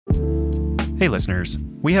Hey listeners,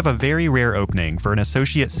 we have a very rare opening for an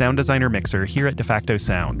associate sound designer mixer here at DeFacto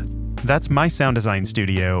Sound. That's my sound design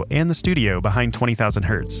studio and the studio behind 20,000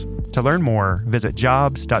 Hertz. To learn more, visit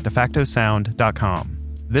jobs.defactosound.com.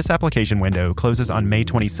 This application window closes on May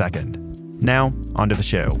 22nd. Now, onto the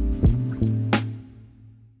show.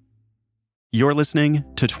 You're listening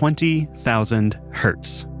to 20,000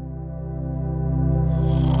 Hertz.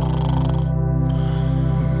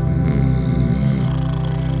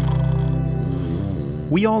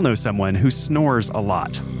 We all know someone who snores a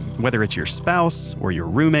lot. Whether it's your spouse or your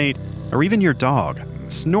roommate or even your dog,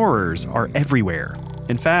 snorers are everywhere.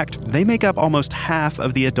 In fact, they make up almost half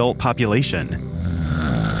of the adult population.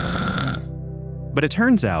 But it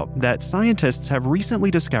turns out that scientists have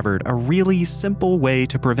recently discovered a really simple way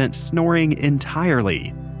to prevent snoring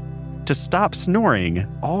entirely. To stop snoring,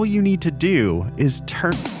 all you need to do is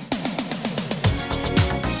turn...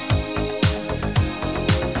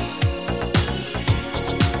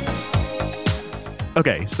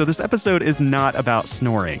 Okay, so this episode is not about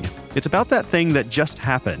snoring. It's about that thing that just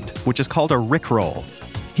happened, which is called a Rickroll.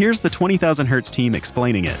 Here's the 20,000 Hertz team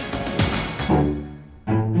explaining it.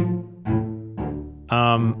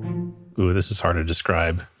 Ooh, this is hard to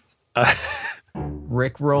describe.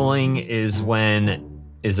 Rickrolling is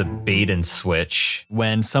a bait and switch.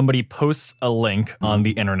 When somebody posts a link on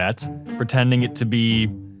the internet, pretending it to be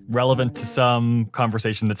relevant to some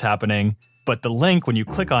conversation that's happening, but the link, when you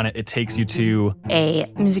click on it, it takes you to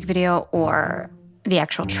a music video or the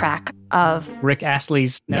actual track of Rick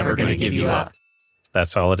Astley's Never Gonna Give You Up.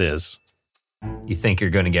 That's all it is. You think you're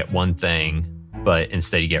going to get one thing, but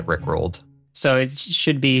instead you get rickrolled. So it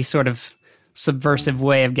should be sort of subversive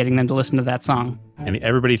way of getting them to listen to that song. And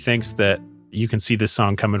everybody thinks that you can see this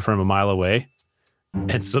song coming from a mile away.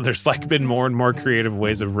 And so there's been more and more creative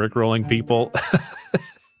ways of rickrolling people.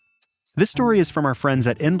 This story is from our friends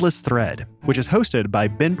at Endless Thread, which is hosted by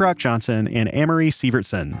Ben Brock Johnson and Amory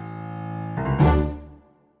Sievertson.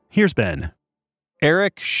 Here's Ben.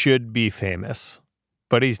 Eric should be famous,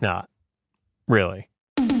 but he's not. Really.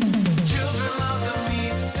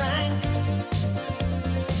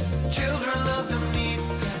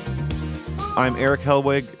 I'm Eric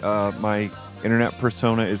Helwig. My internet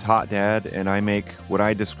persona is Hot Dad, and I make what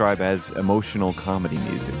I describe as emotional comedy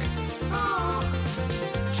music.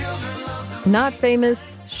 Not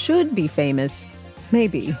famous, should be famous,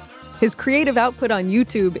 maybe. His creative output on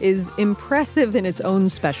YouTube is impressive in its own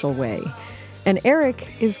special way. And Eric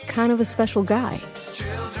is kind of a special guy.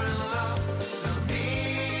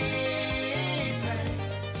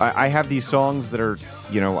 I have these songs that are,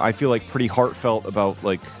 I feel like pretty heartfelt about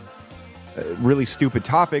really stupid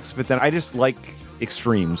topics, but then I just like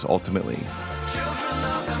extremes ultimately.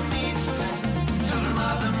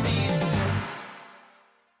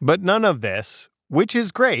 But none of this, which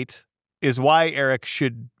is great, is why Eric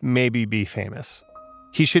should maybe be famous.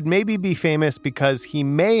 He should maybe be famous because he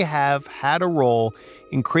may have had a role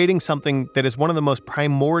in creating something that is one of the most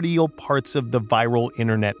primordial parts of the viral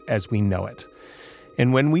internet as we know it.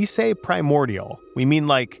 And when we say primordial, we mean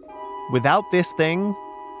without this thing,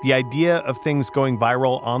 the idea of things going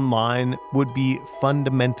viral online would be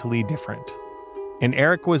fundamentally different. And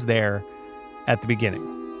Eric was there at the beginning.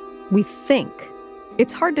 We think.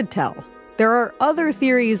 It's hard to tell. There are other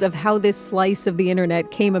theories of how this slice of the internet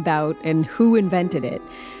came about and who invented it.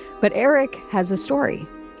 But Eric has a story,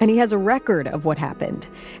 and he has a record of what happened.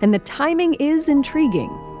 And the timing is intriguing.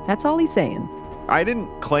 That's all he's saying. I didn't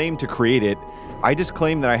claim to create it. I just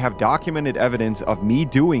claim that I have documented evidence of me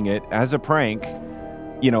doing it as a prank,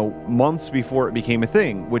 months before it became a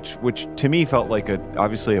thing, which to me felt like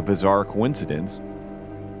obviously a bizarre coincidence.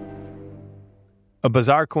 A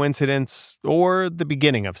bizarre coincidence or the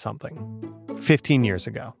beginning of something. 15 years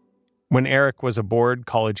ago, when Eric was a bored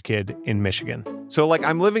college kid in Michigan. So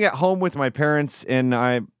I'm living at home with my parents, and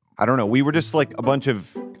I don't know, we were just a bunch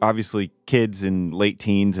of obviously kids in late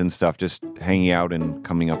teens and stuff, just hanging out and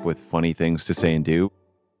coming up with funny things to say and do.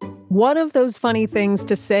 One of those funny things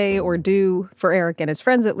to say or do, for Eric and his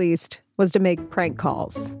friends at least, was to make prank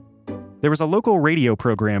calls. There was a local radio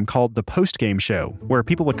program called The Postgame Show, where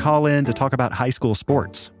people would call in to talk about high school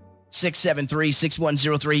sports.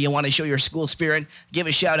 673-6103. You want to show your school spirit? Give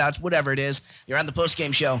a shout out, whatever it is. You're on The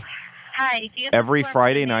Postgame Show. Hi. Every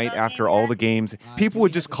Friday night after all the games, people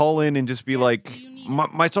would just call in and just be like,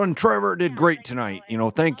 my son Trevor did great tonight.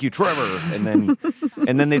 Thank you, Trevor. And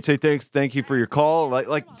then they'd say, thank you for your call.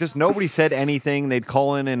 Just nobody said anything. They'd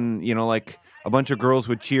call in and, a bunch of girls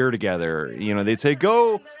would cheer together. They'd say,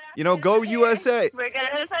 go USA. We're going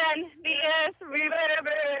to send the we better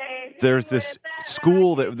bring. There's this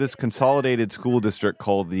consolidated school district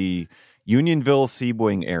called the Unionville,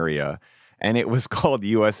 Sebring area, and it was called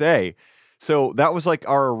USA. So that was like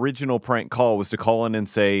our original prank call, was to call in and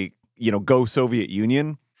say, go Soviet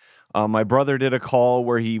Union. My brother did a call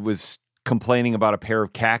where he was complaining about a pair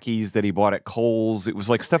of khakis that he bought at Kohl's. It was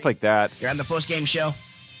like stuff like that. You're on the post-game show.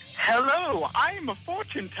 Hello, I'm a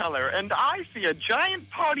fortune teller, and I see a giant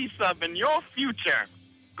party sub in your future.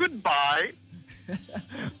 Goodbye.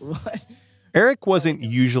 What? Eric wasn't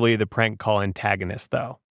usually the prank call antagonist,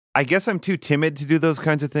 though. I guess I'm too timid to do those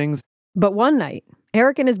kinds of things. But one night,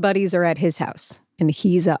 Eric and his buddies are at his house, and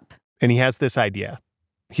he's up. And he has this idea.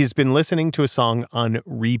 He's been listening to a song on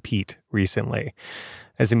repeat recently.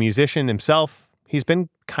 As a musician himself, he's been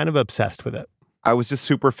kind of obsessed with it. I was just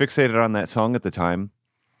super fixated on that song at the time.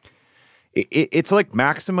 It's like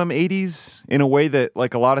maximum 80s in a way that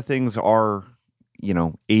like a lot of things are,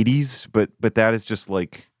 80s, but that is just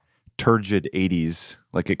like turgid 80s.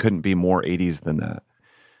 Like it couldn't be more 80s than that.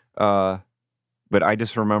 But I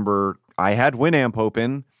just remember I had Winamp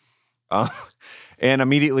open and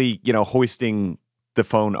immediately, hoisting the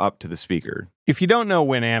phone up to the speaker. If you don't know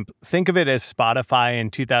Winamp, think of it as Spotify in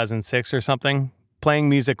 2006 or something, playing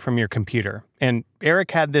music from your computer. And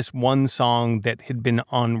Eric had this one song that had been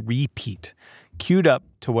on repeat, queued up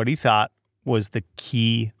to what he thought was the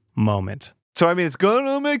key moment. So, it's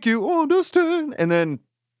gonna make you understand. And then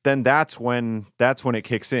that's when it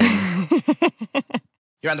kicks in.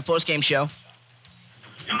 You're on the post-game show.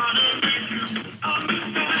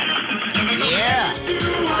 Yeah.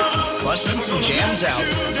 Busting some jams out.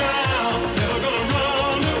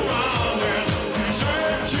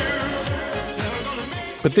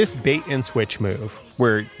 But this bait and switch move,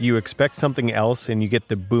 where you expect something else and you get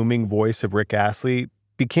the booming voice of Rick Astley,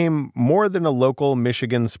 became more than a local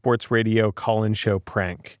Michigan sports radio call-in show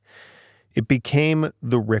prank. It became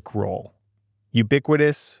the Rick roll.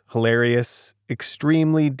 Ubiquitous, hilarious,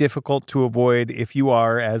 extremely difficult to avoid if you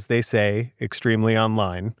are, as they say, extremely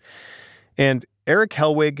online. And Eric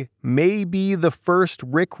Helwig may be the first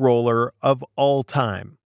Rick roller of all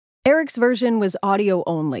time. Eric's version was audio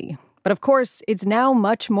only. But of course, it's now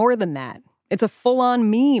much more than that. It's a full-on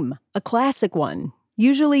meme, a classic one,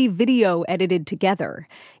 usually video edited together.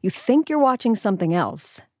 You think you're watching something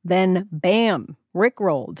else. Then, bam,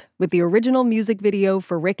 Rickrolled with the original music video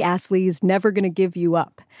for Rick Astley's Never Gonna Give You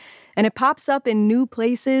Up. And it pops up in new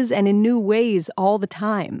places and in new ways all the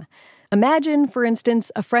time. Imagine, for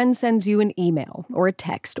instance, a friend sends you an email or a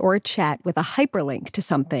text or a chat with a hyperlink to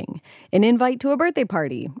something, an invite to a birthday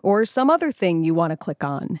party, or some other thing you want to click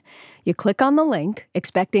on. You click on the link,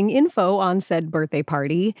 expecting info on said birthday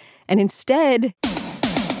party, and instead,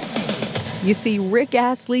 you see Rick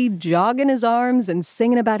Astley jogging his arms and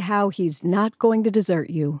singing about how he's not going to desert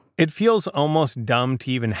you. It feels almost dumb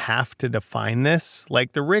to even have to define this,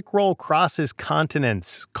 like the Rickroll crosses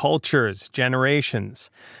continents, cultures, generations.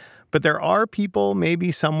 But there are people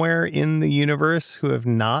maybe somewhere in the universe who have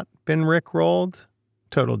not been Rickrolled.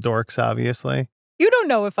 Total dorks, obviously. You don't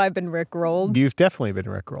know if I've been Rickrolled. You've definitely been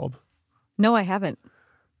Rickrolled. No, I haven't.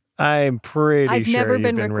 I'm pretty I've sure never you've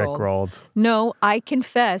been been Rickrolled. Rickrolled. No, I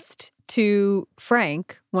confessed to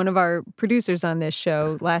Frank, one of our producers on this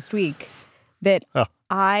show last week, that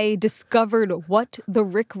I discovered what the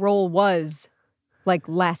Rickroll was like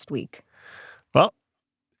last week. Well,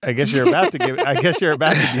 I guess you're about to be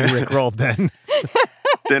Rickrolled then.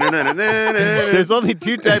 There's only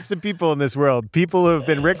two types of people in this world. People who have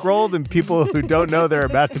been Rickrolled and people who don't know they're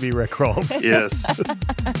about to be Rickrolled. Yes.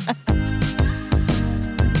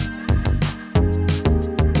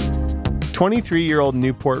 23-year-old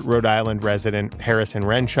Newport, Rhode Island resident Harrison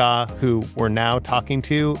Renshaw, who we're now talking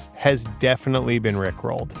to, has definitely been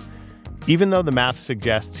Rickrolled. Even though the math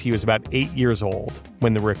suggests he was about 8 years old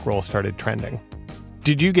when the Rickroll started trending.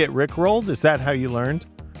 Did you get Rickrolled? Is that how you learned?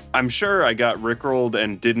 I'm sure I got Rickrolled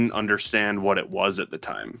and didn't understand what it was at the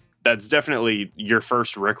time. That's definitely your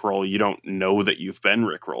first Rickroll. You don't know that you've been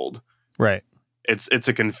Rickrolled. Right. It's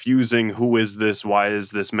a confusing, who is this? Why is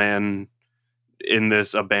this man in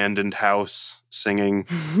this abandoned house singing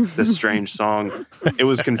this strange song? It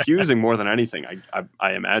was confusing more than anything,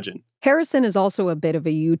 I imagine. Harrison is also a bit of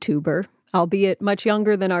a YouTuber, albeit much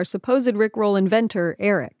younger than our supposed Rickroll inventor,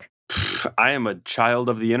 Eric. I am a child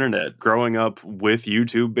of the internet, growing up with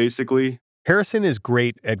YouTube, basically. Harrison is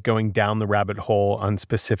great at going down the rabbit hole on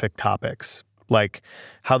specific topics. like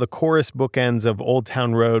how the chorus bookends of Old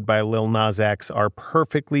Town Road by Lil Nas X are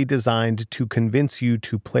perfectly designed to convince you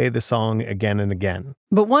to play the song again and again.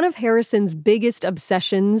 But one of Harrison's biggest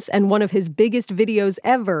obsessions and one of his biggest videos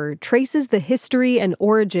ever traces the history and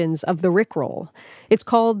origins of the Rickroll. It's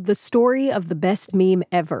called The Story of the Best Meme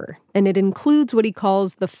Ever, and it includes what he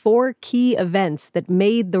calls the 4 key events that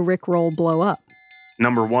made the Rickroll blow up.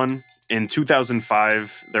 Number 1, in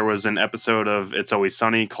 2005, there was an episode of It's Always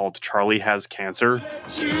Sunny called Charlie Has Cancer.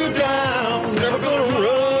 You down, never gonna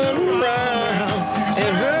run around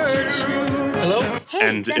and hurt you. Hello?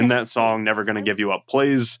 And in that song, Never Gonna Give You Up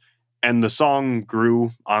plays, and the song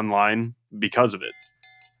grew online because of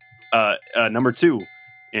it. Number 2,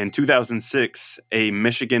 in 2006, a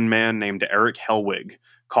Michigan man named Eric Hellwig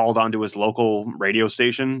called onto his local radio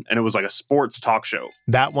station, and it was like a sports talk show.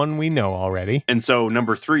 That one we know already. And so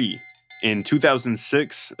number 3, in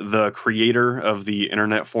 2006, the creator of the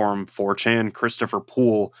internet forum 4chan, Christopher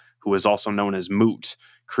Poole, who is also known as Moot,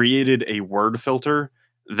 created a word filter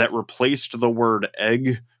that replaced the word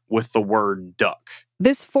egg with the word duck.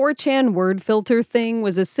 This 4chan word filter thing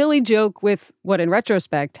was a silly joke with what, in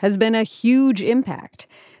retrospect, has been a huge impact.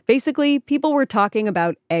 Basically, people were talking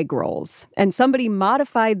about egg rolls, and somebody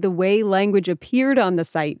modified the way language appeared on the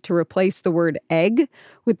site to replace the word egg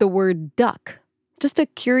with the word duck. Just a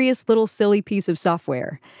curious little silly piece of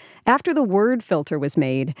software. After the word filter was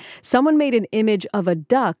made, someone made an image of a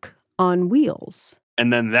duck on wheels.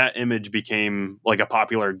 And then that image became like a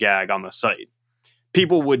popular gag on the site.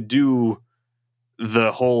 People would do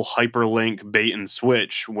the whole hyperlink bait and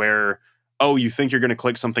switch where, oh, you think you're going to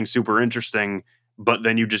click something super interesting, but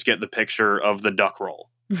then you just get the picture of the duck roll.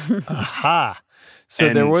 Aha.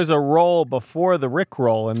 So there was a roll before the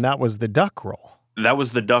Rickroll, and that was the duck roll. That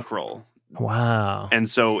was the duck roll. Wow. And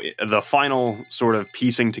so the final sort of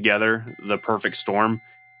piecing together the perfect storm,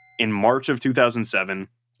 in March of 2007,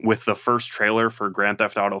 with the first trailer for Grand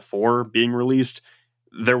Theft Auto 4 being released,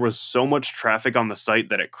 there was so much traffic on the site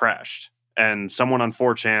that it crashed. And someone on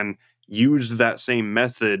 4chan used that same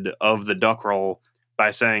method of the duck roll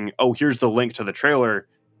by saying, oh, here's the link to the trailer,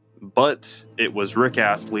 but it was Rick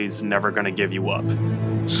Astley's Never Gonna Give You Up.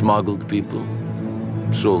 Smuggled people,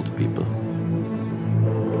 sold people.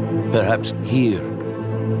 Perhaps here,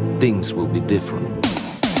 things will be different.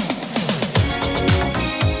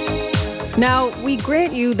 Now, we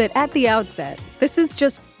grant you that at the outset, this is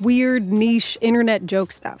just weird, niche internet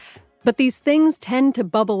joke stuff. But these things tend to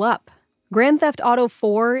bubble up. Grand Theft Auto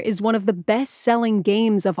 4 is one of the best-selling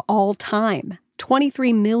games of all time.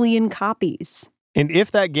 23 million copies. And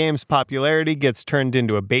if that game's popularity gets turned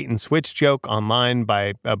into a bait-and-switch joke online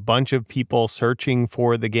by a bunch of people searching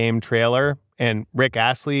for the game trailer, and Rick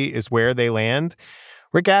Astley is where they land,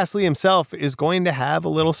 Rick Astley himself is going to have a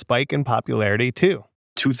little spike in popularity too.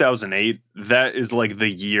 2008, that is like the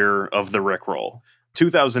year of the Rickroll.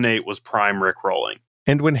 2008 was prime Rickrolling.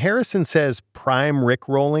 And when Harrison says prime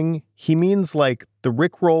Rickrolling, he means like the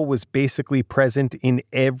Rickroll was basically present in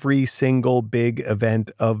every single big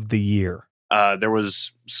event of the year. There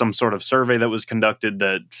was some sort of survey that was conducted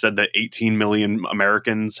that said that 18 million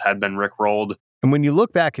Americans had been Rickrolled. And when you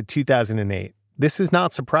look back at 2008, this is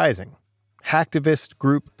not surprising. Hacktivist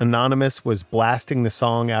group Anonymous was blasting the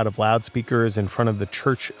song out of loudspeakers in front of the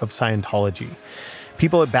Church of Scientology.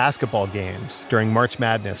 People at basketball games during March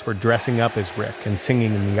Madness were dressing up as Rick and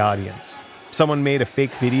singing in the audience. Someone made a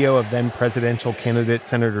fake video of then presidential candidate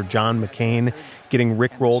Senator John McCain getting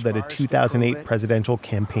Rickrolled at a 2008 presidential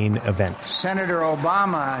campaign event. Senator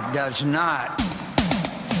Obama does not.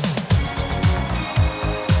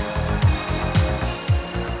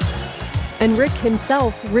 And Rick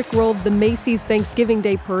himself Rickrolled the Macy's Thanksgiving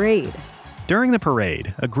Day Parade. During the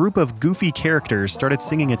parade, a group of goofy characters started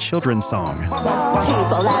singing a children's song.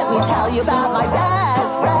 People, let me tell you about my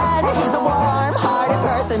best friend. He's a warm-hearted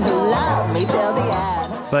person who loved me till the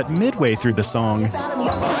end. But midway through the song,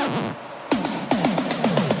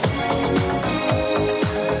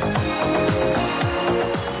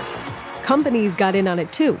 companies got in on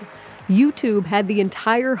it too. YouTube had the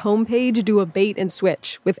entire homepage do a bait and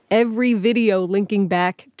switch, with every video linking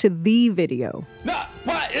back to the video.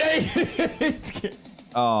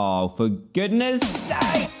 Oh, for goodness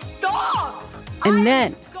sake, stop! And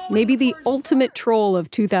then, maybe the ultimate troll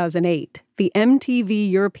of 2008, the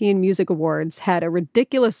MTV European Music Awards had a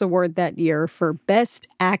ridiculous award that year for Best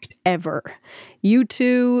Act Ever.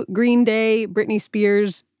 U2, Green Day, Britney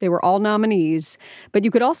Spears, they were all nominees, but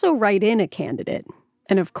you could also write in a candidate.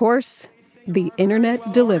 And of course, the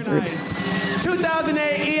internet delivered.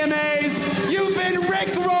 2008 EMAs, you've been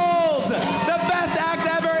Rickrolled! The best act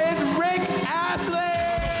ever is Rick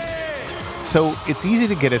Astley! So it's easy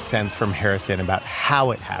to get a sense from Harrison about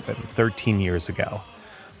how it happened 13 years ago.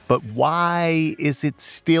 But why is it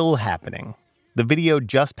still happening? The video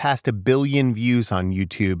just passed 1 billion views on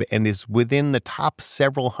YouTube and is within the top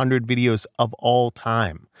several hundred videos of all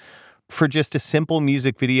time for just a simple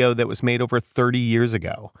music video that was made over 30 years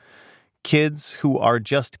ago. Kids who are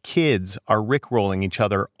just kids are rickrolling each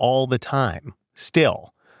other all the time,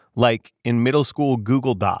 still, like in middle school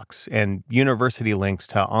Google Docs and university links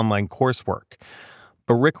to online coursework.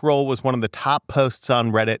 A rickroll was one of the top posts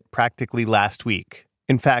on Reddit practically last week.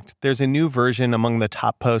 In fact, there's a new version among the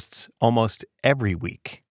top posts almost every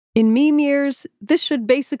week. In meme years, this should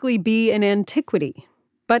basically be an antiquity,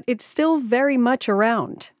 but it's still very much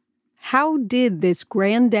around. How did this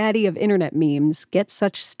granddaddy of internet memes get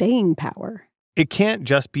such staying power? It can't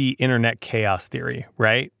just be internet chaos theory,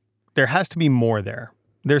 right? There has to be more there.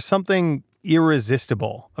 There's something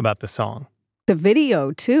irresistible about the song. The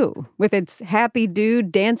video, too, with its happy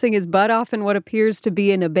dude dancing his butt off in what appears to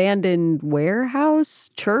be an abandoned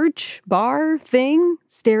warehouse, church, bar thing,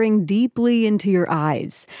 staring deeply into your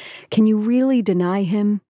eyes. Can you really deny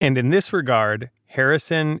him? And in this regard,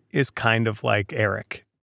 Harrison is kind of like Eric.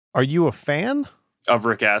 Are you a fan? Of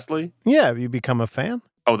Rick Astley? Yeah, have you become a fan?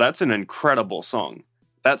 Oh, that's an incredible song.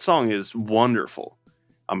 That song is wonderful.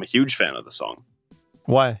 I'm a huge fan of the song.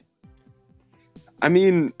 Why? I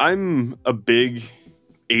mean, I'm a big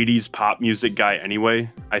 80s pop music guy anyway.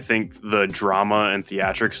 I think the drama and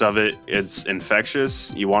theatrics of it, it's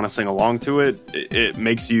infectious. You want to sing along to it. It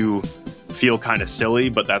makes you feel kind of silly,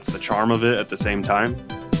 but that's the charm of it at the same time.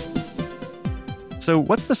 So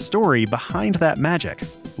what's the story behind that magic?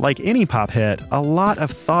 Like any pop hit, a lot of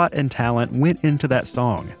thought and talent went into that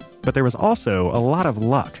song. But there was also a lot of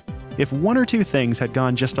luck. If one or two things had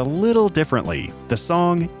gone just a little differently, the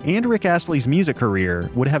song and Rick Astley's music career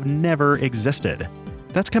would have never existed.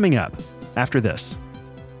 That's coming up after this.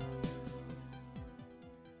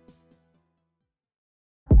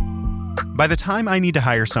 By the time I need to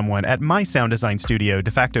hire someone at my sound design studio,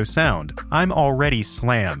 DeFacto Sound, I'm already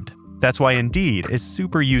slammed. That's why Indeed is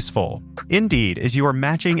super useful. Indeed is your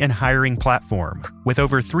matching and hiring platform. With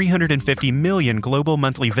over 350 million global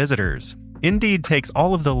monthly visitors, Indeed takes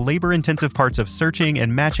all of the labor-intensive parts of searching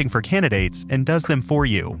and matching for candidates and does them for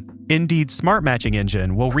you. Indeed's smart matching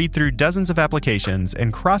engine will read through dozens of applications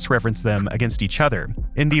and cross-reference them against each other.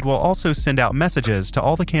 Indeed will also send out messages to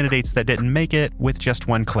all the candidates that didn't make it with just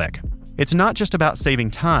one click. It's not just about saving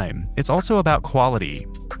time, it's also about quality.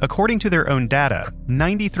 According to their own data,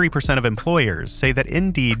 93% of employers say that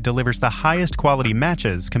Indeed delivers the highest quality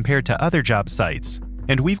matches compared to other job sites.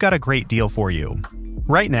 And we've got a great deal for you.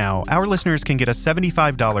 Right now, our listeners can get a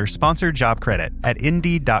 $75 sponsored job credit at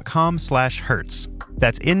Indeed.com/Hertz.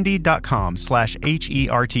 That's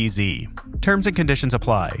Indeed.com/HERTZ. Terms and conditions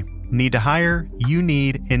apply. Need to hire? You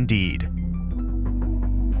need Indeed.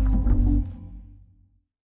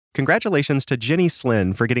 Congratulations to Jenny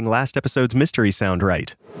Slynn for getting last episode's mystery sound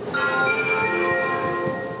right.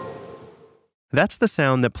 That's the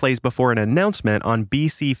sound that plays before an announcement on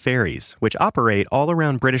BC ferries, which operate all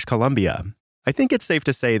around British Columbia. I think it's safe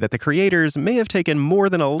to say that the creators may have taken more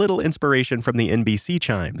than a little inspiration from the NBC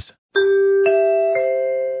chimes.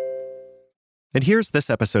 And here's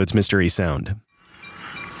this episode's mystery sound.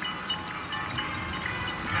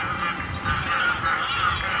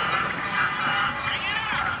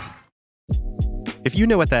 If you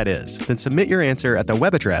know what that is, then submit your answer at the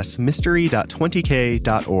web address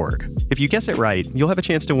mystery.20k.org. If you guess it right, you'll have a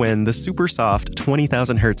chance to win the super soft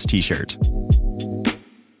 20,000 Hertz t-shirt.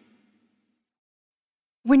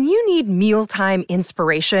 When you need mealtime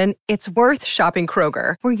inspiration, it's worth shopping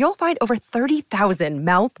Kroger, where you'll find over 30,000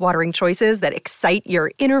 mouth-watering choices that excite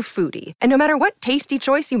your inner foodie. And no matter what tasty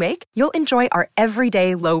choice you make, you'll enjoy our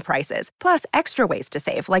everyday low prices, plus extra ways to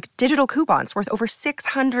save, like digital coupons worth over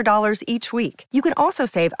 $600 each week. You can also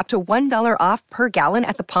save up to $1 off per gallon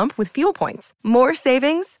at the pump with fuel points. More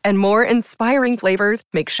savings and more inspiring flavors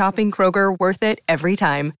make shopping Kroger worth it every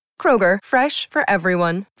time. Kroger, fresh for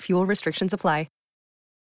everyone. Fuel restrictions apply.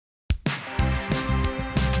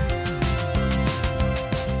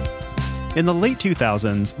 In the late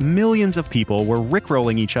 2000s, millions of people were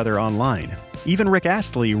rickrolling each other online. Even Rick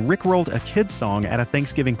Astley rickrolled a kid's song at a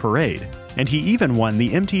Thanksgiving parade, and he even won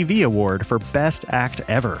the MTV Award for Best Act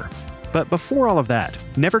Ever. But before all of that,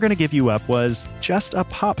 Never Gonna Give You Up was just a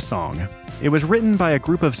pop song. It was written by a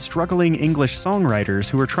group of struggling English songwriters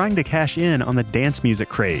who were trying to cash in on the dance music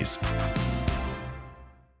craze.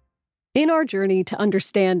 In our journey to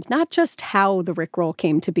understand not just how the Rickroll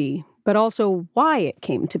came to be, but also why it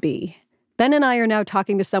came to be, Ben and I are now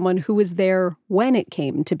talking to someone who was there when it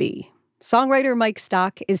came to be. Songwriter Mike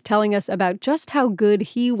Stock is telling us about just how good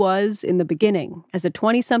he was in the beginning as a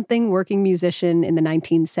 20-something working musician in the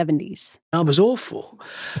 1970s. I was awful.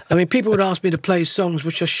 I mean, people would ask me to play songs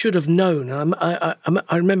which I should have known. I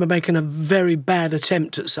remember making a very bad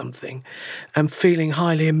attempt at something and feeling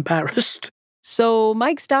highly embarrassed. So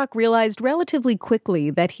Mike Stock realized relatively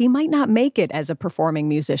quickly that he might not make it as a performing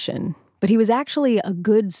musician, but he was actually a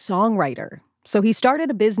good songwriter. So he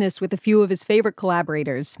started a business with a few of his favorite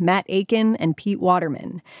collaborators, Matt Aiken and Pete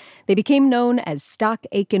Waterman. They became known as Stock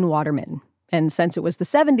Aiken Waterman. And since it was the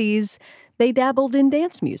 70s, they dabbled in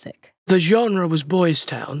dance music. The genre was Boys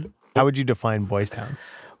Town. How would you define Boys Town?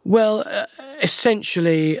 Well,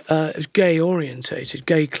 essentially, it was gay-orientated.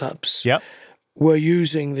 Gay clubs were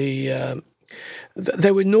using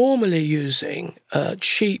they were normally using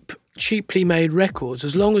cheaply made records,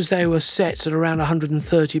 as long as they were set at around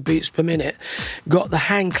 130 beats per minute, got the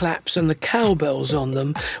hand claps and the cowbells on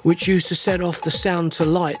them, which used to set off the sound to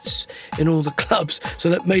lights in all the clubs, so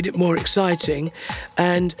that made it more exciting.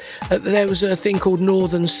 And there was a thing called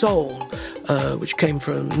Northern Soul, which came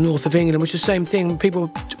from north of England, which is the same thing. People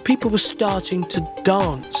were starting to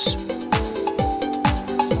dance.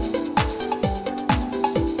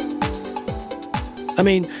 I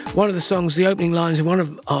mean, one of the songs, the opening lines in one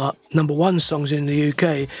of our number one songs in the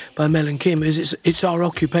UK by Mel and Kim is "It's our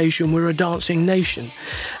occupation, we're a dancing nation,"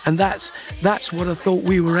 and that's what I thought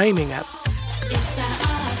we were aiming at. It's our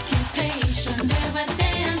occupation, we're a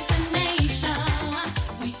dancing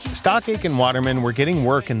nation. Stock Aiken Waterman were getting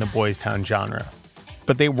work in the Boys Town genre,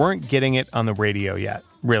 but they weren't getting it on the radio yet,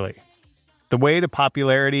 really. The way to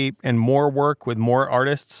popularity and more work with more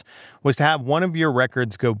artists was to have one of your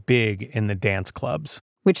records go big in the dance clubs.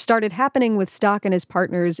 Which started happening with Stock and his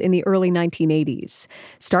partners in the early 1980s,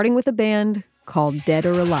 starting with a band called Dead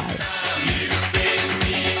or Alive.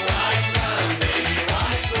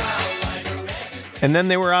 And then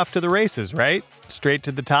they were off to the races, right? Straight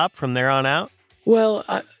to the top from there on out? Well,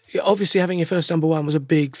 obviously having your first number one was a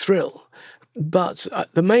big thrill. But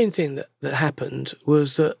the main thing that happened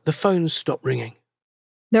was that the phones stopped ringing.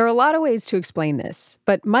 There are a lot of ways to explain this,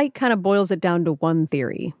 but Mike kind of boils it down to one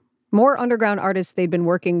theory. More underground artists they'd been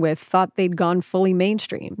working with thought they'd gone fully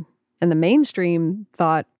mainstream. And the mainstream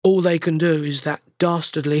thought, all they can do is that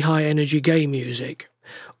dastardly high-energy gay music.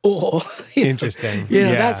 Or, interesting.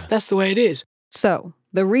 That's the way it is. So,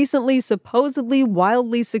 the recently supposedly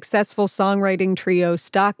wildly successful songwriting trio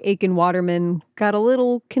Stock Aiken Waterman got a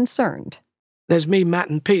little concerned. There's me, Matt,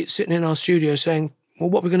 and Pete sitting in our studio saying, well,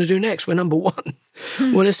 what are we going to do next? We're number one.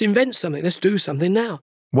 Well, let's invent something. Let's do something now.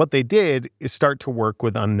 What they did is start to work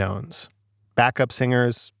with unknowns. Backup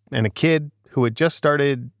singers and a kid who had just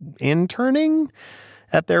started interning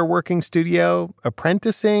at their working studio,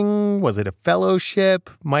 apprenticing. Was it a fellowship?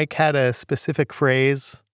 Mike had a specific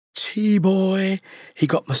phrase. T-boy, he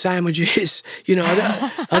got my sandwiches.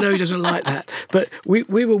 I know he doesn't like that, but we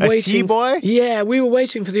were waiting. T-boy? Yeah, we were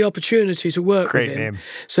waiting for the opportunity to work Great with him. name.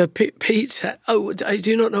 So Pete said, "Oh, I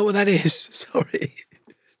do not know what that is. Sorry."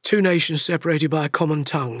 Two nations separated by a common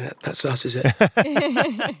tongue. That's us, is it?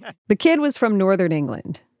 The kid was from Northern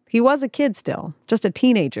England. He was a kid still, just a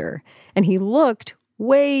teenager, and he looked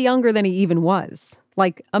way younger than he even was,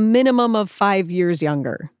 like a minimum of 5 years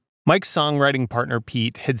younger. Mike's songwriting partner,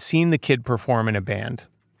 Pete, had seen the kid perform in a band.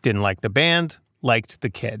 Didn't like the band, liked the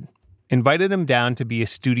kid. Invited him down to be a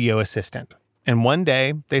studio assistant. And one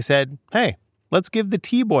day, they said, hey, let's give the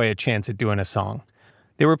T-boy a chance at doing a song.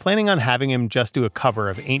 They were planning on having him just do a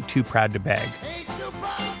cover of Ain't Too Proud to Beg.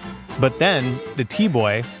 But then, the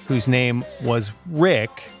T-boy, whose name was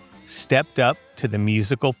Rick, stepped up to the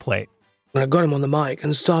musical plate. When I got him on the mic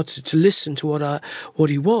and started to listen to what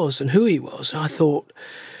he was and who he was, I thought,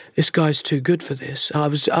 this guy's too good for this. I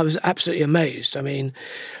was absolutely amazed. I mean,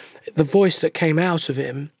 the voice that came out of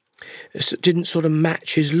him didn't sort of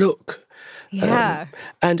match his look. Yeah.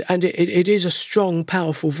 And it is a strong,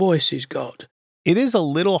 powerful voice he's got. It is a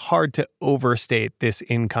little hard to overstate this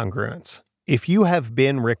incongruence. If you have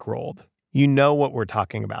been rickrolled, you know what we're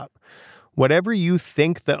talking about. Whatever you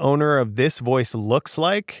think the owner of this voice looks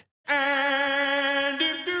like, And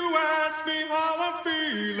if you ask me how I'm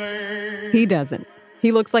feeling, he doesn't.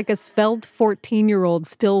 He looks like a svelte 14-year-old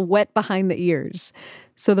still wet behind the ears.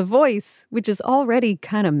 So the voice, which is already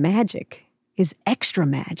kind of magic, is extra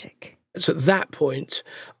magic. So at that point,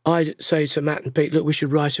 I'd say to Matt and Pete, look, we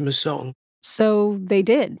should write him a song. So they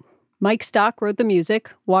did. Mike Stock wrote the music,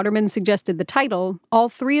 Waterman suggested the title, all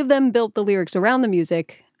three of them built the lyrics around the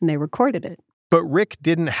music, and they recorded it. But Rick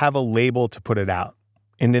didn't have a label to put it out.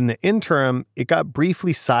 And in the interim, it got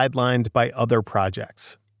briefly sidelined by other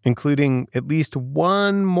projects. including at least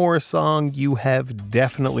one more song you have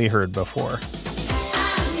definitely heard before.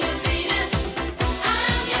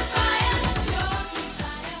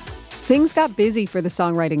 Things got busy for the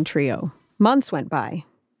songwriting trio. Months went by.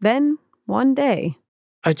 Then, one day...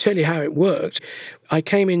 I tell you how it worked. I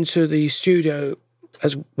came into the studio,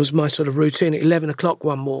 as was my sort of routine, at 11 o'clock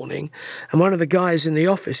one morning, and one of the guys in the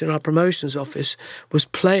office, in our promotions office, was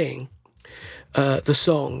playing the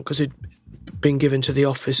song, because it'd been given to the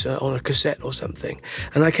office on a cassette or something.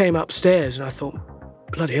 And I came upstairs and I thought,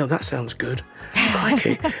 bloody hell, that sounds good.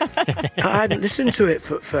 Crikey. I hadn't listened to it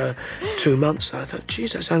for 2 months. I thought,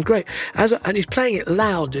 geez, that sounds great. And he's playing it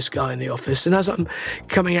loud, this guy in the office. And as I'm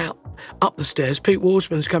coming up the stairs, Pete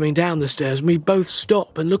Waterman's coming down the stairs, and we both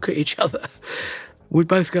stop and look at each other. We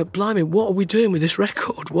both go, blimey, what are we doing with this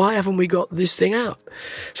record? Why haven't we got this thing out?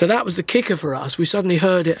 So that was the kicker for us. We suddenly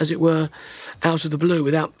heard it, as it were, out of the blue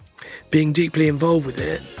without being deeply involved with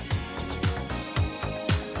it.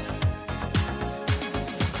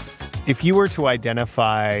 If you were to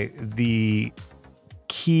identify the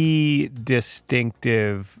key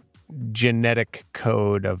distinctive genetic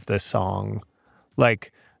code of the song,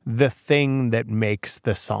 like the thing that makes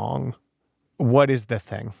the song, what is the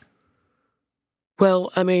thing?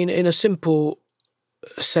 Well, I mean, in a simple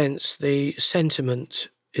sense, the sentiment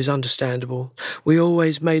is understandable. We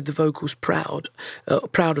always made the vocals proud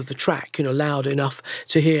of the track, loud enough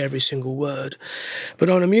to hear every single word. But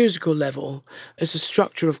on a musical level, it's a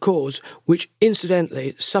structure of chords, which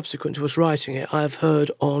incidentally, subsequent to us writing it, I've heard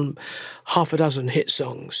on half a dozen hit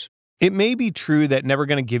songs. It may be true that Never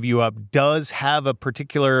Gonna Give You Up does have a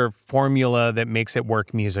particular formula that makes it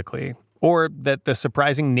work musically, or that the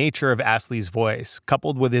surprising nature of Astley's voice,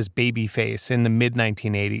 coupled with his baby face in the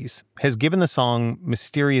mid-1980s, has given the song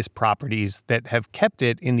mysterious properties that have kept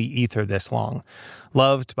it in the ether this long,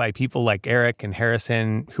 loved by people like Eric and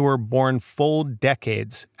Harrison, who were born full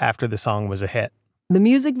decades after the song was a hit. The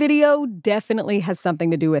music video definitely has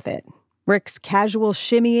something to do with it. Rick's casual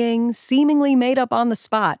shimmying, seemingly made up on the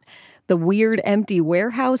spot, the weird empty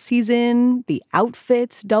warehouse he's in, the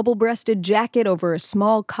outfits, double-breasted jacket over a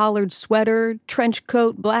small collared sweater, trench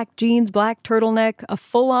coat, black jeans, black turtleneck, a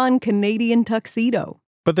full-on Canadian tuxedo.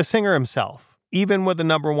 But the singer himself, even with the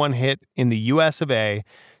 #1 hit in the US of A,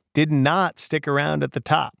 did not stick around at the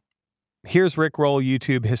top. Here's Rickroll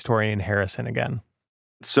YouTube historian Harrison again.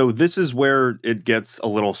 So this is where it gets a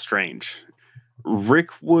little strange. Rick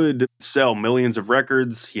would sell millions of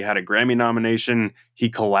records. He had a Grammy nomination. He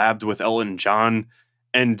collabed with Elton John.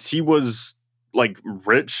 And he was like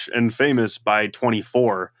rich and famous by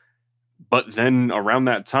 24. But then around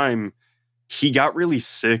that time, he got really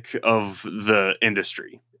sick of the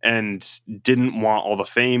industry and didn't want all the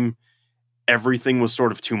fame. Everything was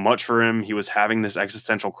sort of too much for him. He was having this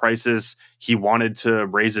existential crisis. He wanted to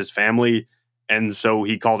raise his family. And so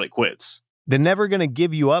he called it quits. The Never Gonna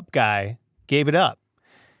Give You Up guy gave it up.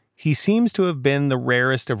 He seems to have been the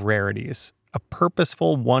rarest of rarities, a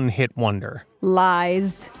purposeful one-hit wonder.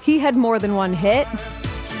 Lies. He had more than one hit.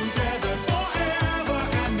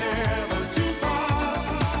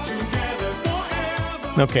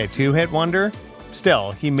 Okay, two-hit wonder?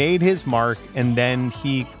 Still, he made his mark and then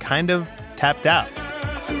he kind of tapped out.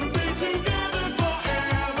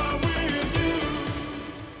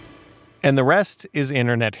 And the rest is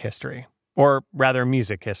internet history. Or rather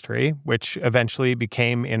music history, which eventually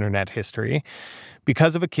became internet history,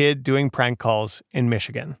 because of a kid doing prank calls in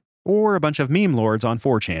Michigan. Or a bunch of meme lords on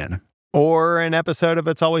 4chan. Or an episode of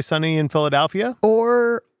It's Always Sunny in Philadelphia.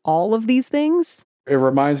 Or all of these things. It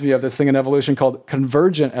reminds me of this thing in evolution called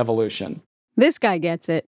convergent evolution. This guy gets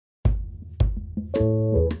it.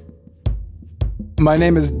 My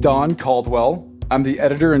name is Don Caldwell. I'm the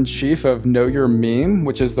editor-in-chief of Know Your Meme,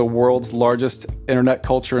 which is the world's largest internet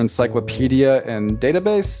culture encyclopedia and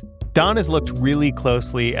database. Don has looked really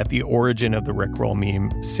closely at the origin of the Rickroll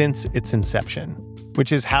meme since its inception,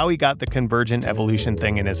 which is how he got the convergent evolution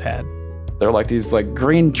thing in his head. They're like these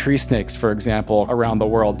green tree snakes, for example, around the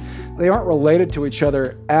world. They aren't related to each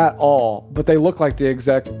other at all, but they look like the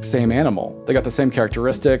exact same animal. They got the same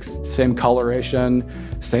characteristics, same coloration,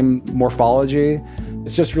 same morphology.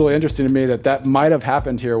 It's just really interesting to me that might have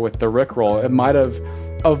happened here with the Rickroll. It might have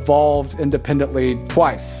evolved independently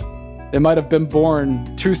twice. It might have been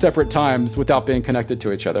born 2 separate times without being connected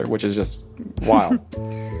to each other, which is just wild.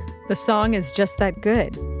 The song is just that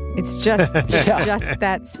good. It's just, just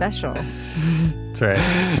that special. That's right.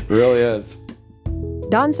 It really is.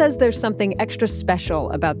 Don says there's something extra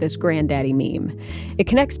special about this granddaddy meme. It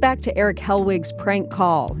connects back to Eric Hellwig's prank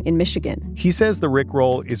call in Michigan. He says the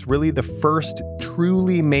Rickroll is really the first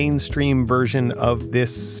truly mainstream version of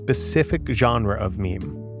this specific genre of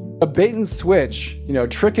meme. A bait and switch,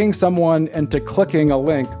 tricking someone into clicking a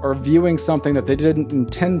link or viewing something that they didn't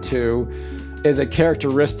intend to, is a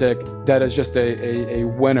characteristic that is just a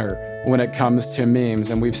winner when it comes to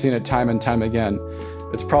memes. And we've seen it time and time again.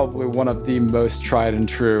 It's probably one of the most tried and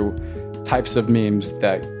true types of memes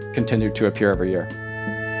that continue to appear every year.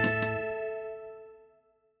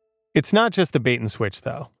 It's not just the bait and switch,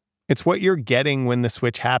 though. It's what you're getting when the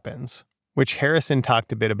switch happens, which Harrison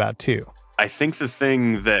talked a bit about too. I think the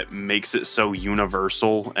thing that makes it so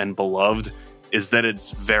universal and beloved is that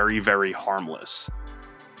it's very, very harmless.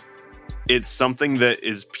 It's something that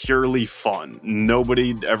is purely fun.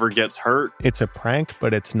 Nobody ever gets hurt. It's a prank,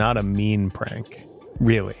 but it's not a mean prank,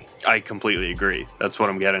 really. I completely agree. That's what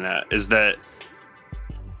I'm getting at, is that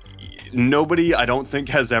nobody, I don't think,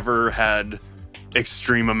 has ever had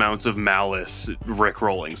extreme amounts of malice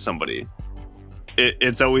rickrolling somebody.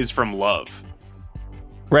 It's always from love.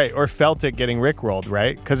 Right, or felt it getting rickrolled,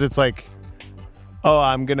 right? Because it's like, oh,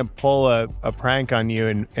 I'm going to pull a prank on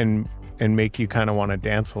you and make you kind of want to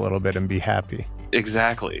dance a little bit and be happy.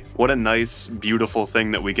 Exactly. What a nice, beautiful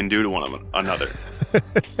thing that we can do to one another.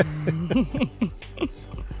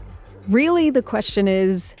 Really, the question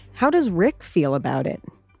is, how does Rick feel about it?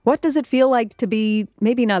 What does it feel like to be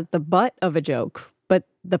maybe not the butt of a joke, but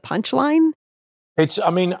the punchline?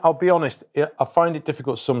 I'll be honest, I find it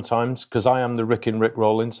difficult sometimes because I am the Rick in Rick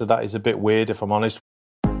Rolling, so that is a bit weird if I'm honest.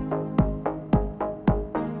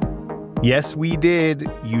 Yes, we did.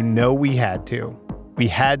 We had to. We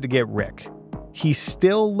had to get Rick. He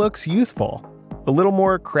still looks youthful. A little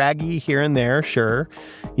more craggy here and there, sure.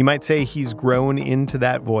 You might say he's grown into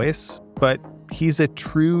that voice, but he's a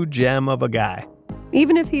true gem of a guy.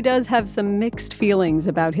 Even if he does have some mixed feelings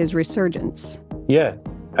about his resurgence. Yeah.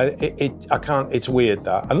 It's weird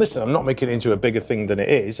that. And listen, I'm not making it into a bigger thing than it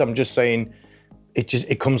is. I'm just saying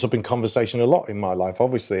it comes up in conversation a lot in my life,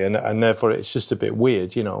 obviously. And therefore it's just a bit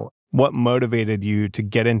weird, What motivated you to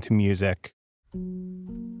get into music?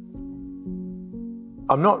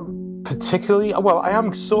 I'm not particularly, I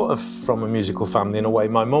am sort of from a musical family in a way.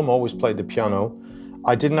 My mum always played the piano.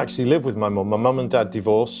 I didn't actually live with my mum. My mum and dad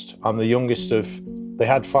divorced. I'm the youngest they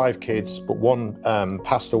had 5 kids, but one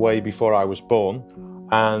passed away before I was born.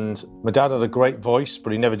 And my dad had a great voice,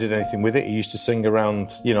 but he never did anything with it. He used to sing around,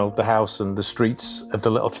 the house and the streets of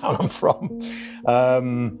the little town I'm from.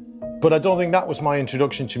 But I don't think that was my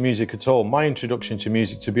introduction to music at all. My introduction to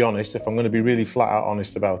music, to be honest, if I'm going to be really flat out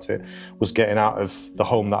honest about it, was getting out of the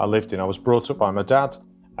home that I lived in. I was brought up by my dad,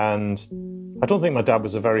 and I don't think my dad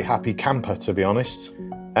was a very happy camper, to be honest.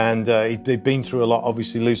 And they'd been through a lot.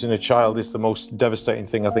 Obviously, losing a child is the most devastating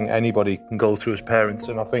thing I think anybody can go through as parents.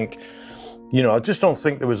 And I think, I just don't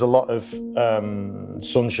think there was a lot of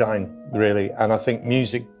sunshine, really. And I think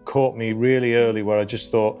music caught me really early where I just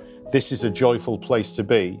thought, this is a joyful place to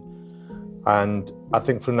be. And I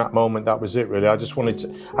think from that moment, that was it, really. I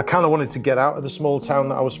kind of wanted to get out of the small town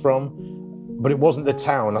that I was from, but it wasn't the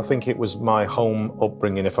town. I think it was my home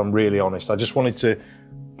upbringing, if I'm really honest. I just wanted to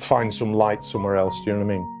find some light somewhere else. Do you know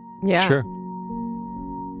what I mean? Yeah. Sure.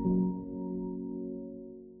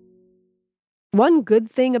 One good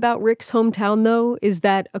thing about Rick's hometown, though, is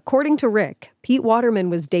that, according to Rick, Pete Waterman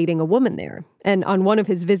was dating a woman there. And on one of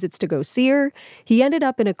his visits to go see her, he ended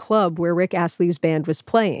up in a club where Rick Astley's band was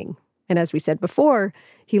playing. And as we said before,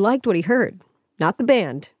 he liked what he heard. Not the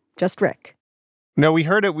band, just Rick. No, we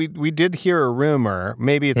heard it. We did hear a rumor.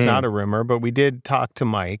 Maybe it's not a rumor, but we did talk to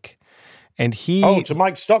Mike. And he... Oh, to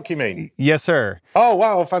Mike Stock, you mean? Yes, sir. Oh,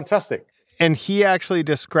 wow, fantastic. And he actually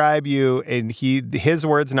described you, and his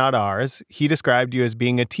words, not ours, he described you as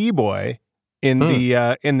being a T-boy in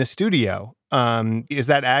the studio. Is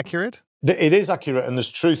that accurate? It is accurate, and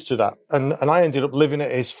there's truth to that. And I ended up living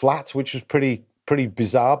at his flat, which was pretty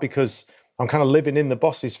bizarre because I'm kind of living in the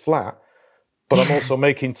boss's flat, but I'm also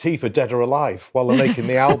making tea for Dead or Alive while they're making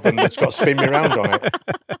the album that's got Spin Me Round on it.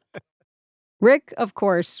 Rick, of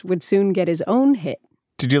course, would soon get his own hit.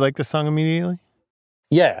 Did you like the song immediately?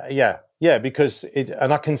 Yeah, because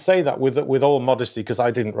and I can say that with all modesty because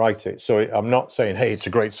I didn't write it. So I'm not saying, hey, it's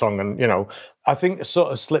a great song. And, I think it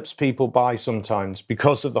sort of slips people by sometimes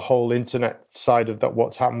because of the whole internet side of that,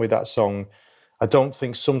 what's happened with that song. I don't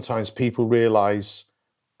think sometimes people realize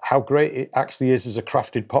how great it actually is as a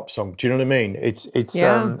crafted pop song. Do you know what I mean? It's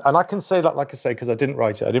and I can say that, like I say, because I didn't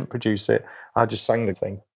write it, I didn't produce it, I just sang the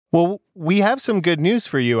thing. Well, we have some good news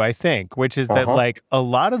for you, I think, which is that like a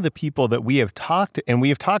lot of the people that we have talked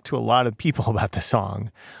to a lot of people about the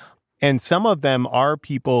song, and some of them are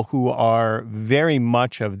people who are very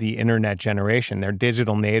much of the internet generation. They're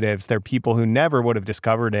digital natives. They're people who never would have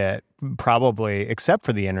discovered it, probably, except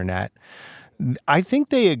for the internet. I think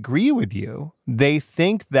they agree with you. They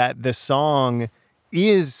think that the song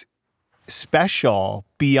is special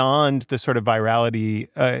beyond the sort of virality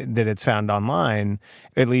that it's found online,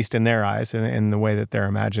 at least in their eyes and in the way that they're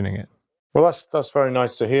imagining it. Well, that's very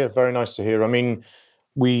nice to hear. Very nice to hear. I mean,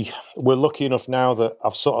 we're lucky enough now that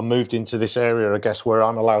I've sort of moved into this area, I guess, where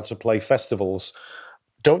I'm allowed to play festivals.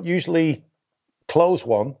 Don't usually close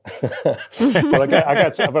one, but I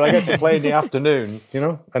get to play in the afternoon, you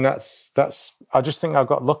know, and that's. I just think I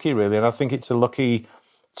got lucky, really, and I think it's a lucky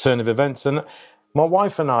turn of events. And my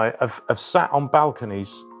wife and I have sat on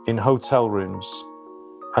balconies in hotel rooms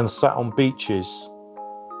and sat on beaches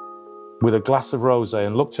with a glass of rosé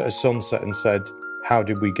and looked at a sunset and said, "How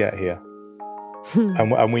did we get here?"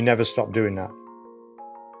 And we never stopped doing that.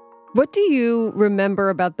 What do you remember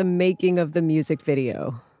about the making of the music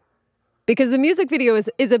video? Because the music video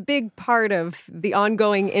is a big part of the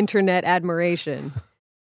ongoing internet admiration.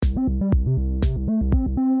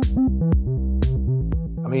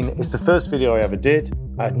 I mean, it's the first video I ever did.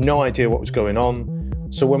 I had no idea what was going on.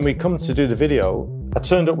 So when we come to do the video, I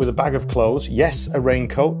turned up with a bag of clothes. Yes, a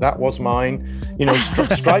raincoat. That was mine. You know,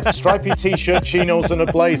 stripy T-shirt, chinos, and a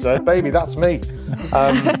blazer. Baby, that's me.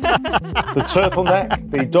 The turtleneck,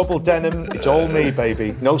 the double denim. It's all me,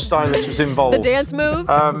 baby. No stylist was involved. The dance moves,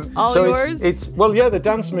 all so yours? The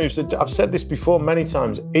dance moves. I've said this before many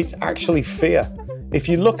times. It's actually fear. If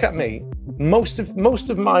you look at me, most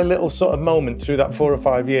of my little sort of moment through that 4 or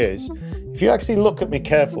 5 years, if you actually look at me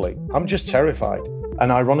carefully, I'm just terrified. And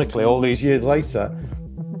ironically, all these years later,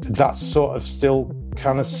 that sort of still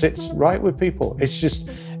kind of sits right with people. It's just,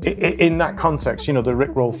 in that context, you know, the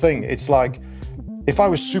Rickroll thing, it's like, if I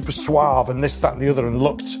was super suave and this, that, and the other and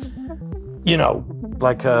looked, you know,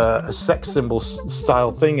 like a sex symbol style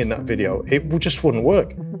thing in that video, it just wouldn't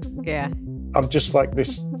work. Yeah. I'm just like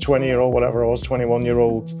this 20-year-old, whatever I was,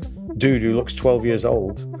 21-year-old dude who looks 12 years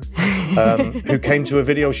old, who came to a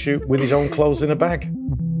video shoot with his own clothes in a bag.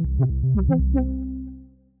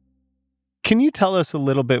 Can you tell us a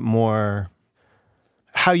little bit more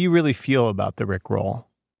how you really feel about the Rickroll?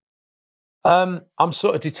 I'm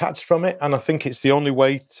sort of detached from it, and I think it's the only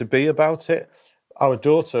way to be about it. Our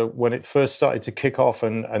daughter, when it first started to kick off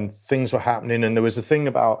and things were happening, and there was a thing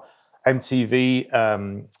about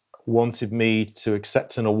MTV wanted me to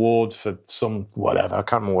accept an award for some whatever, I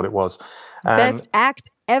can't remember what it was. Best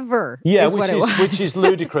act ever. Yeah, is which is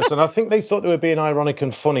ludicrous. And I think they thought they were being ironic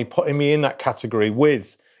and funny, putting me in that category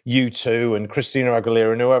with U2 and Christina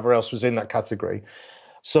Aguilera and whoever else was in that category.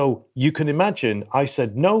 So you can imagine, I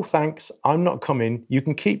said, no, thanks, I'm not coming. You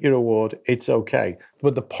can keep your award. It's okay.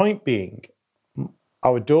 But the point being,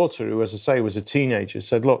 our daughter, who, as I say, was a teenager,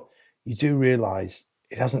 said, look, you do realize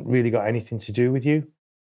it hasn't really got anything to do with you.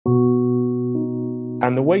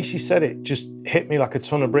 And the way she said it just hit me like a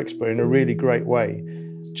ton of bricks, but in a really great way.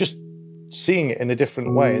 Just seeing it in a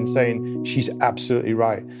different way and saying, she's absolutely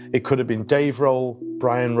right. It could have been Dave Roll,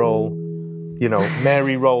 Brian Roll, you know,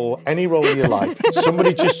 Mary Roll, any role you like.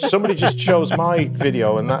 Somebody just chose my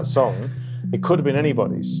video and that song. It could have been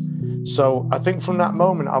anybody's. So I think from that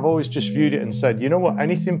moment, I've always just viewed it and said, you know what,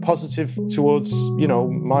 anything positive towards, you know,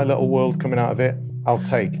 my little world coming out of it, I'll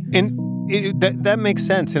take. And that makes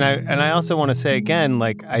sense. And I also want to say again,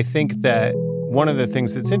 like, I think that one of the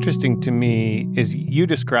things that's interesting to me is you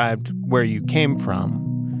described where you came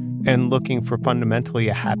from and looking for fundamentally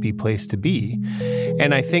a happy place to be.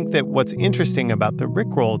 And I think that what's interesting about the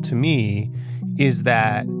Rickroll to me is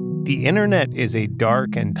that the internet is a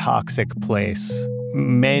dark and toxic place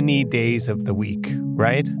many days of the week,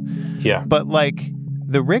 right? Yeah. But like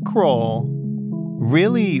the Rickroll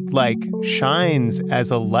really like shines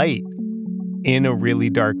as a light in a really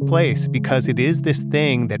dark place because it is this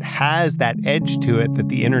thing that has that edge to it that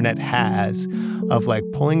the internet has of like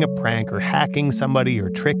pulling a prank or hacking somebody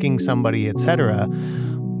or tricking somebody, etc.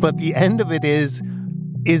 But the end of it is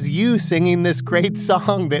you singing this great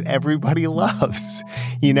song that everybody loves,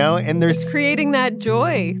 you know? And there's it's creating that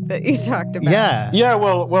joy that you talked about. Yeah.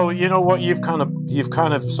 Well, you know what? You've kind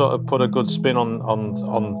of sort of put a good spin on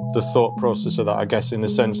the thought process of that, I guess, in the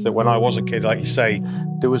sense that when I was a kid, like you say,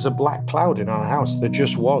 there was a black cloud in our house. There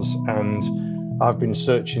just was, and I've been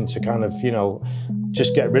searching to kind of, you know,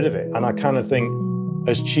 just get rid of it. And I kind of think,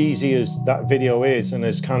 as cheesy as that video is, and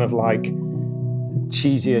as kind of like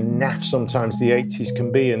cheesy and naff sometimes the 80s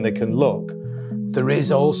can be and they can look, there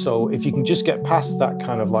is also, if you can just get past that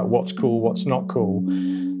kind of like what's cool, what's not cool,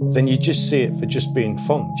 then you just see it for just being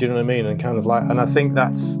fun. Do you know what I mean? And kind of like, and I think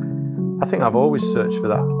I've always searched for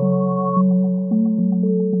that.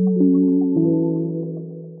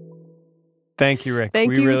 Thank you, Rick. Thank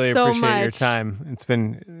we you really so appreciate much. your time.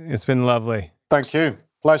 It's been lovely. Thank you.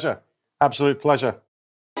 Pleasure. Absolute pleasure.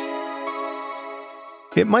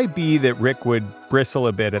 It might be that Rick would bristle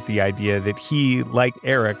a bit at the idea that he, like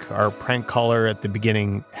Eric, our prank caller at the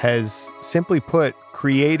beginning, has, simply put,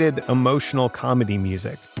 created emotional comedy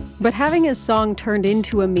music. But having his song turned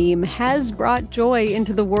into a meme has brought joy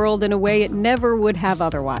into the world in a way it never would have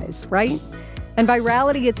otherwise, right? And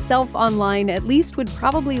virality itself online at least would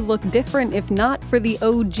probably look different if not for the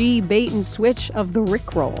OG bait and switch of the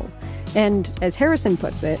Rickroll. And as Harrison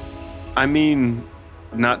puts it, I mean,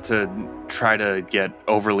 not to try to get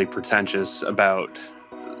overly pretentious about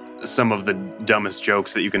some of the dumbest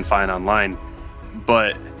jokes that you can find online,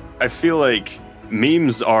 but I feel like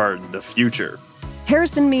memes are the future.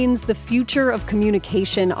 Harrison means the future of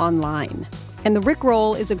communication online. And the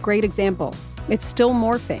Rickroll is a great example. It's still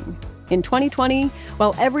morphing. In 2020,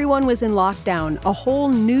 while everyone was in lockdown, a whole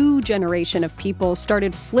new generation of people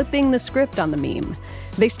started flipping the script on the meme.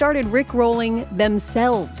 They started Rickrolling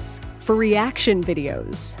themselves for reaction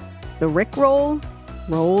videos. The Rickroll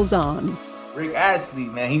rolls on. Rick Astley,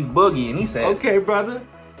 man, he's boogie, and he said, "Okay, brother,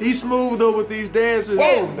 he's smooth though with these dancers."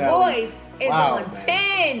 That voice is on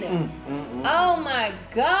 10. Oh my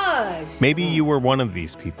gosh. Maybe you were one of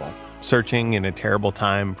these people, searching in a terrible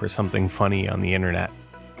time for something funny on the internet.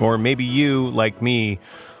 Or maybe you, like me,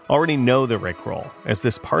 already know the Rickroll as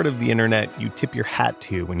this part of the internet you tip your hat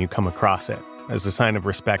to when you come across it, as a sign of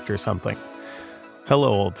respect or something. Hello,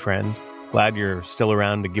 old friend. Glad you're still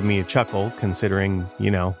around to give me a chuckle, considering,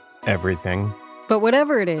 everything. But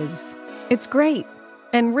whatever it is, it's great.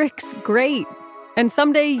 And Rick's great. And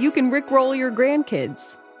someday you can Rickroll your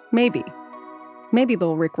grandkids. Maybe. Maybe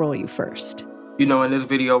they'll Rickroll you first. In this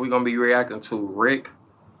video, we're going to be reacting to Rick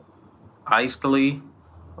Astley.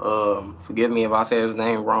 Forgive me if I say his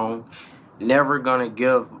name wrong. Never Gonna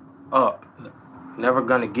Give Up. Never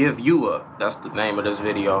Gonna Give You Up. That's the name of this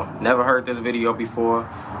video. Never heard this video before.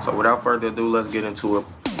 So without further ado, let's get into it.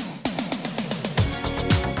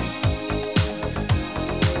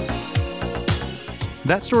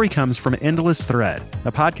 That story comes from Endless Thread,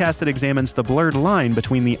 a podcast that examines the blurred line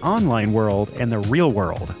between the online world and the real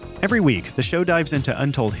world. Every week, the show dives into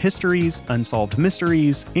untold histories, unsolved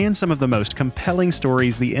mysteries, and some of the most compelling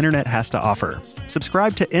stories the internet has to offer.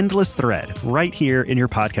 Subscribe to Endless Thread right here in your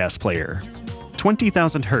podcast player.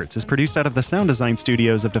 20,000 Hertz is produced out of the sound design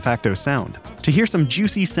studios of DeFacto Sound. To hear some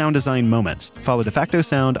juicy sound design moments, follow DeFacto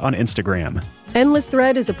Sound on Instagram. Endless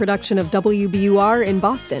Thread is a production of WBUR in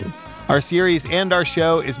Boston. Our series and our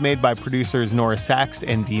show is made by producers Nora Sachs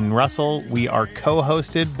and Dean Russell. We are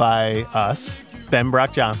co-hosted by us, Ben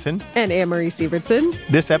Brock Johnson, and Anne-Marie Sievertson.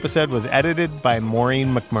 This episode was edited by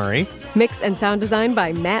Maureen McMurray. Mix and sound design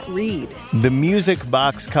by Matt Reed. The music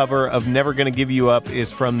box cover of Never Gonna Give You Up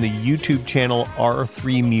is from the YouTube channel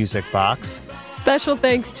R3 Music Box. Special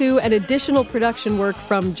thanks to and additional production work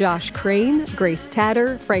from Josh Crane, Grace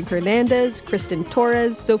Tatter, Frank Hernandez, Kristen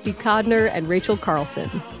Torres, Sophie Codner, and Rachel Carlson.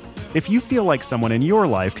 If you feel like someone in your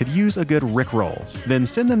life could use a good Rickroll, then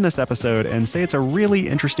send them this episode and say it's a really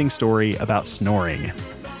interesting story about snoring.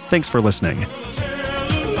 Thanks for listening.